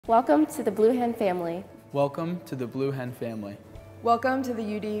Welcome to the Blue Hen family. Welcome to the Blue Hen family. Welcome to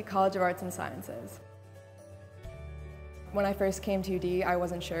the UD College of Arts and Sciences. When I first came to UD, I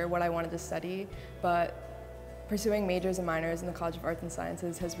wasn't sure what I wanted to study, but pursuing majors and minors in the College of Arts and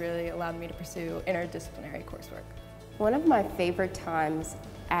Sciences has really allowed me to pursue interdisciplinary coursework. One of my favorite times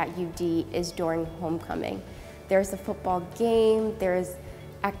at UD is during homecoming. There's a football game, there's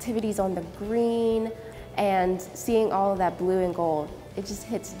activities on the green, and seeing all of that blue and gold, it just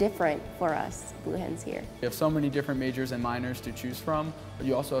hits different for us Blue Hens here. You have so many different majors and minors to choose from, but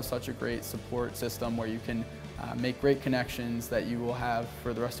you also have such a great support system where you can make great connections that you will have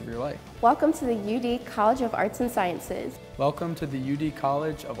for the rest of your life. Welcome to the UD College of Arts and Sciences. Welcome to the UD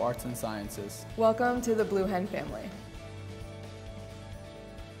College of Arts and Sciences. Welcome to the Blue Hen family.